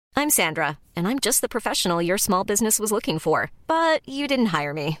I'm Sandra, and I'm just the professional your small business was looking for. But you didn't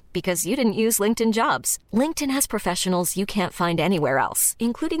hire me because you didn't use LinkedIn Jobs. LinkedIn has professionals you can't find anywhere else,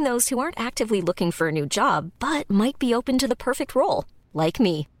 including those who aren't actively looking for a new job, but might be open to the perfect role, like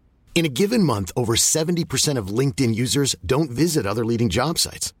me. In a given month, over 70% of LinkedIn users don't visit other leading job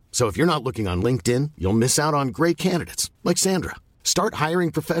sites. So if you're not looking on LinkedIn, you'll miss out on great candidates like Sandra. Start hiring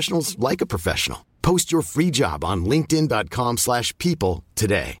professionals like a professional. Post your free job on linkedin.com/people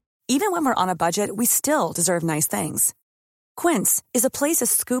today. Even when we're on a budget, we still deserve nice things. Quince is a place to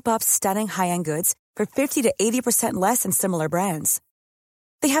scoop up stunning high-end goods for 50 to 80% less than similar brands.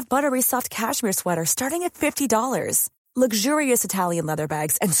 They have buttery soft cashmere sweaters starting at $50, luxurious Italian leather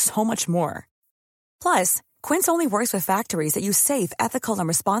bags, and so much more. Plus, Quince only works with factories that use safe, ethical, and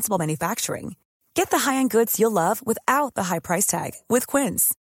responsible manufacturing. Get the high-end goods you'll love without the high price tag with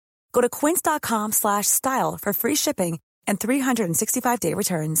Quince. Go to quince.com/style for free shipping and 365-day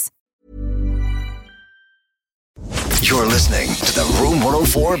returns. You're listening to the Room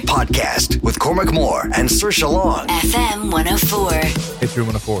 104 podcast with Cormac Moore and Saoirse Long. FM 104. It's Room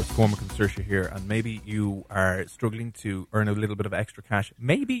 104. It's Cormac and Saoirse here. And maybe you are struggling to earn a little bit of extra cash.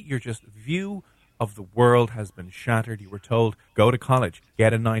 Maybe your just view of the world has been shattered. You were told, go to college,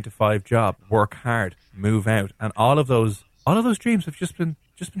 get a 9-to-5 job, work hard, move out. And all of those dreams have just been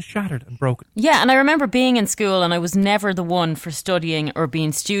shattered and broken. Yeah, and I remember being in school and I was never the one for studying or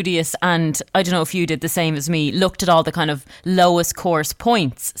being studious, and I don't know if you did the same as me, looked at all the kind of lowest course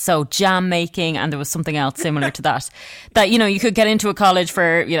points, so jam making, and there was something else similar to that you know, you could get into a college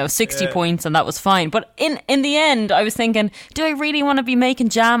for, you know, 60 points and that was fine. But in the end I was thinking, do I really want to be making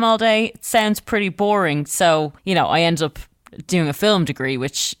jam all day? It sounds pretty boring. So, you know, I ended up doing a film degree,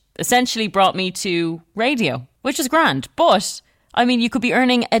 which essentially brought me to radio, which is grand. But I mean, you could be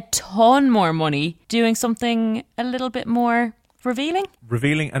earning a ton more money doing something a little bit more revealing.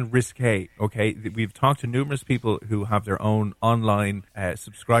 Revealing and risque, okay? We've talked to numerous people who have their own online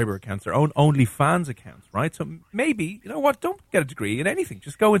subscriber accounts, their own OnlyFans accounts, right? So maybe, you know what, don't get a degree in anything.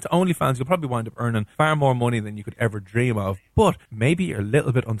 Just go into OnlyFans. You'll probably wind up earning far more money than you could ever dream of. But maybe you're a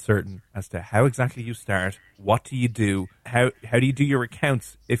little bit uncertain as to how exactly you start. What do you do? How do you do your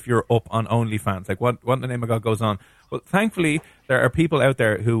accounts if you're up on OnlyFans? Like, what in the name of God goes on? Well, thankfully, there are people out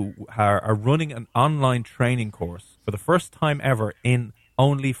there who are running an online training course for the first time ever in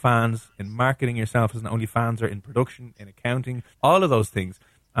OnlyFans, in marketing yourself as an OnlyFanser, in production, in accounting, all of those things.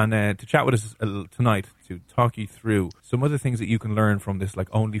 And to chat with us tonight to talk you through some of the things that you can learn from this, like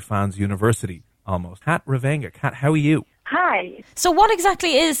OnlyFans University almost. Kat Ravenga. Kat, how are you? Hi. So what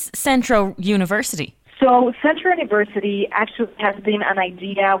exactly is Centro University? So Centro University actually has been an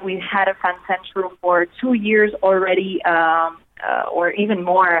idea. We had a Fan Centro for 2 years already, or even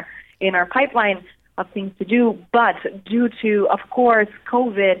more in our pipeline of things to do. But due to, of course,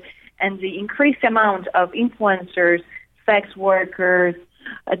 COVID and the increased amount of influencers, sex workers,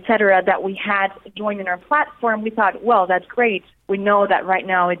 etc., that we had joining our platform, we thought, well, that's great. We know that right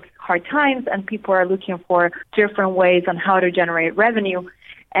now it's hard times and people are looking for different ways on how to generate revenue.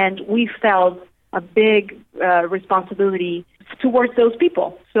 And we felt a big responsibility towards those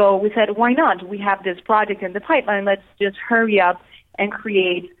people. So we said, why not? We have this project in the pipeline. Let's just hurry up and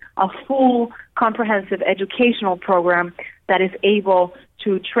create a full, comprehensive educational program that is able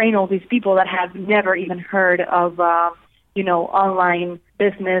to train all these people that have never even heard of, online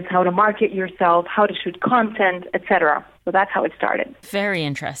business, how to market yourself, how to shoot content, etc. So that's how it started. Very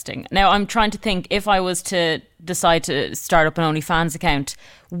interesting. Now, I'm trying to think, if I was to decide to start up an OnlyFans account,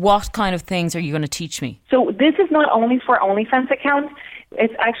 what kind of things are you going to teach me? So this is not only for OnlyFans accounts.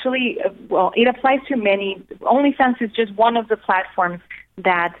 It's actually, it applies to many. OnlyFans is just one of the platforms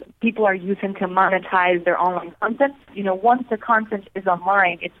that people are using to monetize their online content. You know, once the content is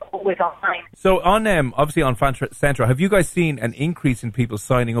online, it's always online. So on obviously on Fan Centro, have you guys seen an increase in people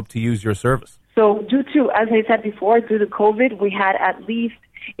signing up to use your service? So due to, as I said before, due to COVID, we had at least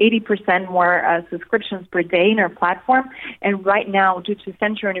 80% more subscriptions per day in our platform. And right now, due to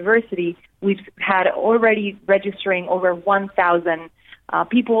Centro University, we've had already registering over 1,000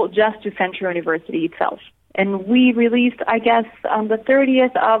 people just to Centro University itself. And we released, I guess, on the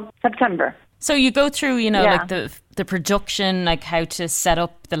 30th of September. So you go through, like the production, like how to set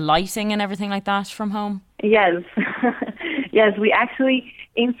up the lighting and everything like that from home? Yes. Yes, we actually,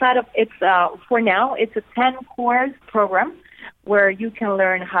 inside of it's, for now, it's a 10-course program where you can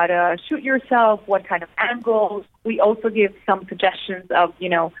learn how to shoot yourself, what kind of angles. We also give some suggestions of,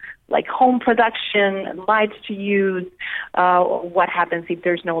 like home production, lights to use, what happens if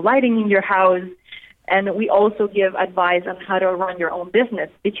there's no lighting in your house. And we also give advice on how to run your own business,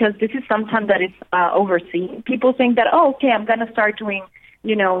 because this is something that is overseen. People think that, I'm going to start doing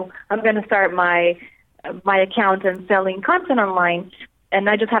I'm going to start my account and selling content online, and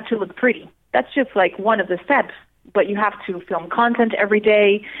I just have to look pretty. That's just like one of the steps. But you have to film content every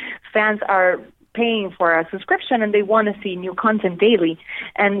day. Fans are paying for a subscription, and they want to see new content daily.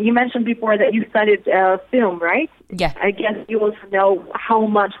 And you mentioned before that you studied film, right? Yeah. I guess you also know how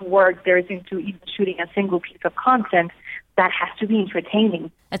much work there is into even shooting a single piece of content that has to be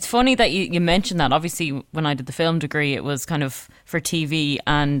entertaining. It's funny that you mentioned that. Obviously, when I did the film degree, it was kind of for TV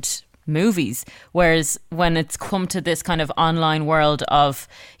and movies, whereas when it's come to this kind of online world of,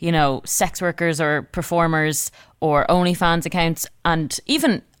 sex workers or performers or OnlyFans accounts, and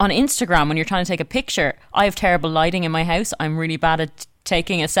even on Instagram when you're trying to take a picture, I have terrible lighting in my house. I'm really bad at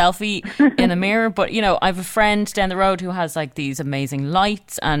taking a selfie in a mirror, but I have a friend down the road who has like these amazing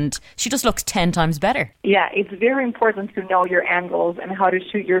lights, and she just looks 10 times better. Yeah, it's very important to know your angles and how to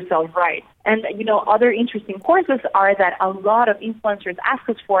shoot yourself right. And other interesting courses are that a lot of influencers ask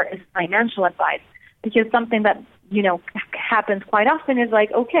us for is financial advice, because something that happens quite often is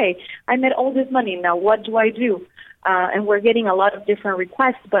like, okay, I made all this money, now what do I do? And we're getting a lot of different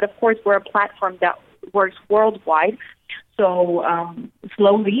requests, but of course we're a platform that works worldwide. So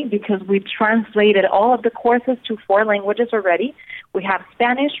slowly, because we've translated all of the courses to 4 languages already. We have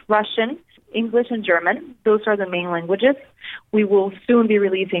Spanish, Russian, English, and German. Those are the main languages. We will soon be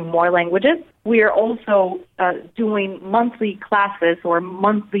releasing more languages. We are also doing monthly classes or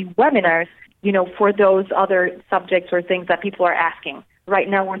monthly webinars, for those other subjects or things that people are asking. Right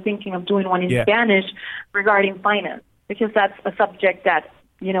now, we're thinking of doing one in Spanish regarding finance, because that's a subject that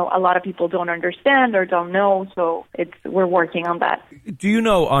a lot of people don't understand or don't know, so we're working on that. Do you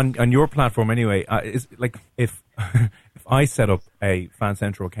know on your platform anyway? Is like if if I set up a Fan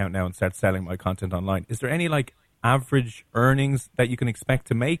Central account now and start selling my content online, is there any like average earnings that you can expect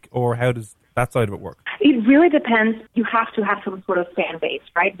to make, or how does that side of it work? It really depends. You have to have some sort of fan base,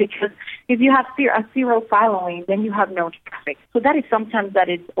 right? Because if you have a zero following, then you have no traffic. So that is sometimes that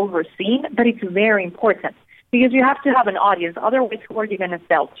is overseen, but it's very important. Because you have to have an audience. Otherwise, who are you going to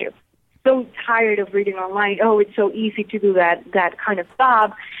sell to? So tired of reading online, it's so easy to do that kind of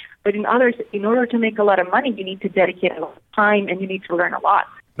stuff. But in order to make a lot of money, you need to dedicate a lot of time and you need to learn a lot.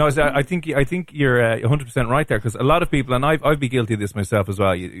 No, I think you're 100% right there, because a lot of people, and I've been guilty of this myself as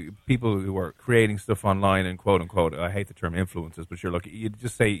well, people who are creating stuff online and quote unquote, I hate the term influencers, but you're lucky, you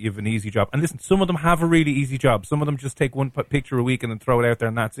just say you have an easy job. And listen, some of them have a really easy job. Some of them just take one picture a week and then throw it out there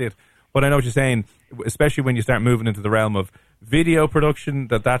and that's it. But I know what you're saying, especially when you start moving into the realm of video production,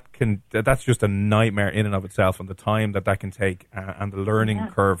 that's just a nightmare in and of itself, and the time that can take and the learning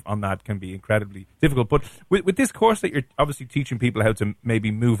curve on that can be incredibly difficult. But with this course that you're obviously teaching people how to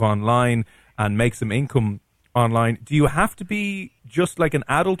maybe move online and make some income online, do you have to be just like an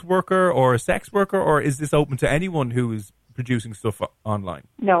adult worker or a sex worker, or is this open to anyone who is producing stuff online?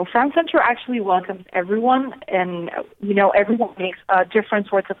 No, Fan Central actually welcomes everyone, and everyone makes different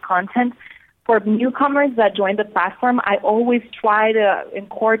sorts of content. For newcomers that join the platform, I always try to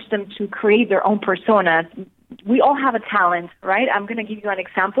encourage them to create their own persona. We all have a talent, right? I'm going to give you an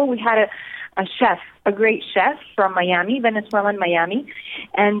example. We had a chef, a great chef from Miami, Venezuelan Miami,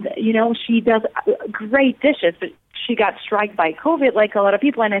 and she does great dishes, but she got struck by COVID like a lot of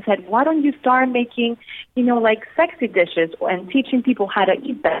people, and I said, why don't you start making, like sexy dishes and teaching people how to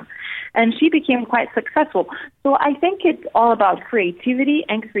eat them? And she became quite successful. So I think it's all about creativity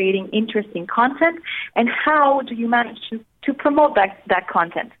and creating interesting content, and how do you manage to promote that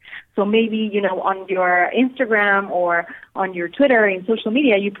content. So maybe, on your Instagram or on your Twitter and social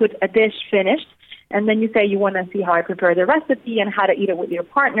media, you put a dish finished, and then you say you want to see how I prepare the recipe and how to eat it with your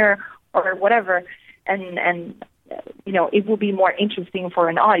partner or whatever, and it will be more interesting for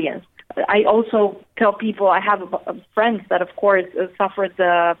an audience. I also tell people, I have friends that, of course, suffered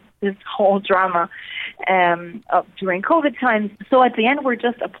this whole drama during COVID times. So at the end, we're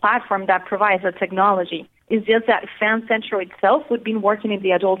just a platform that provides the technology. It's just that Fan Central itself, we've been working in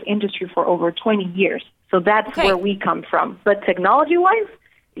the adult industry for over 20 years. So that's where we come from. But technology-wise,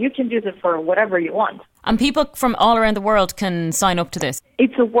 you can use it for whatever you want. And people from all around the world can sign up to this?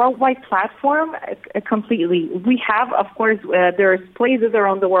 It's a worldwide platform completely. We have, of course, there's places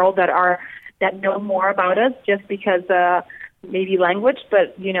around the world that know more about us just because maybe language.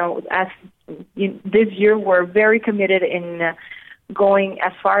 But, this year we're very committed in going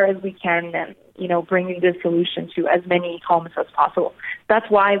as far as we can and, bringing this solution to as many homes as possible. That's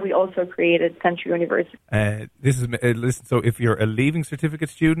why we also created Central University. Listen, so if you're a Leaving Certificate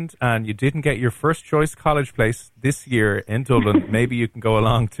student and you didn't get your first choice college place this year in Dublin, maybe you can go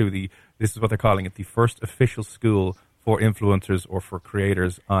along to this is what they're calling it, the first official school for influencers or for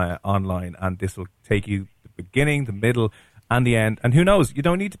creators online. And this will take you the beginning, the middle, and the end. And who knows, you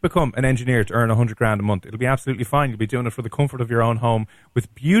don't need to become an engineer to earn 100 grand a month. It'll be absolutely fine. You'll be doing it for the comfort of your own home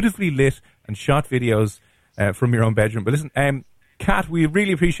with beautifully lit and shot videos from your own bedroom. But listen, Kat, we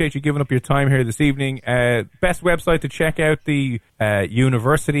really appreciate you giving up your time here this evening. Best website to check out the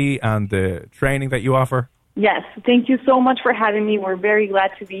university and the training that you offer? Yes, thank you so much for having me. We're very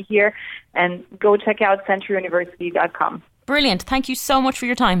glad to be here. And go check out centraluniversity.com. Brilliant. Thank you so much for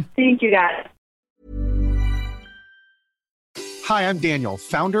your time. Thank you, guys. Hi, I'm Daniel,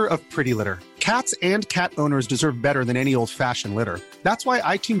 founder of Pretty Litter. Cats and cat owners deserve better than any old-fashioned litter. That's why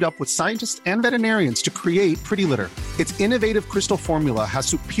I teamed up with scientists and veterinarians to create Pretty Litter. Its innovative crystal formula has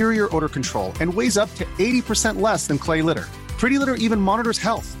superior odor control and weighs up to 80% less than clay litter. Pretty Litter even monitors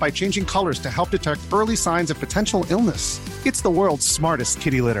health by changing colors to help detect early signs of potential illness. It's the world's smartest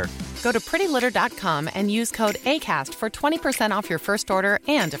kitty litter. Go to prettylitter.com and use code ACAST for 20% off your first order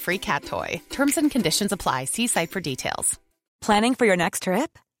and a free cat toy. Terms and conditions apply. See site for details. Planning for your next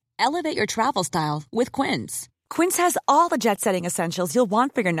trip? Elevate your travel style with Quince. Quince has all the jet-setting essentials you'll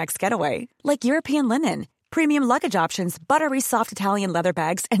want for your next getaway, like European linen, premium luggage options, buttery soft Italian leather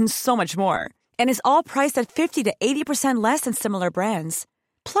bags, and so much more. And is all priced at 50 to 80% less than similar brands.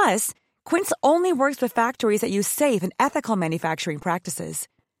 Plus, Quince only works with factories that use safe and ethical manufacturing practices.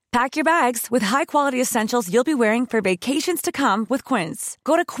 Pack your bags with high-quality essentials you'll be wearing for vacations to come with Quince.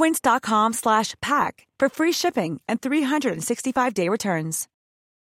 Go to quince.com/pack for free shipping and 365-day returns.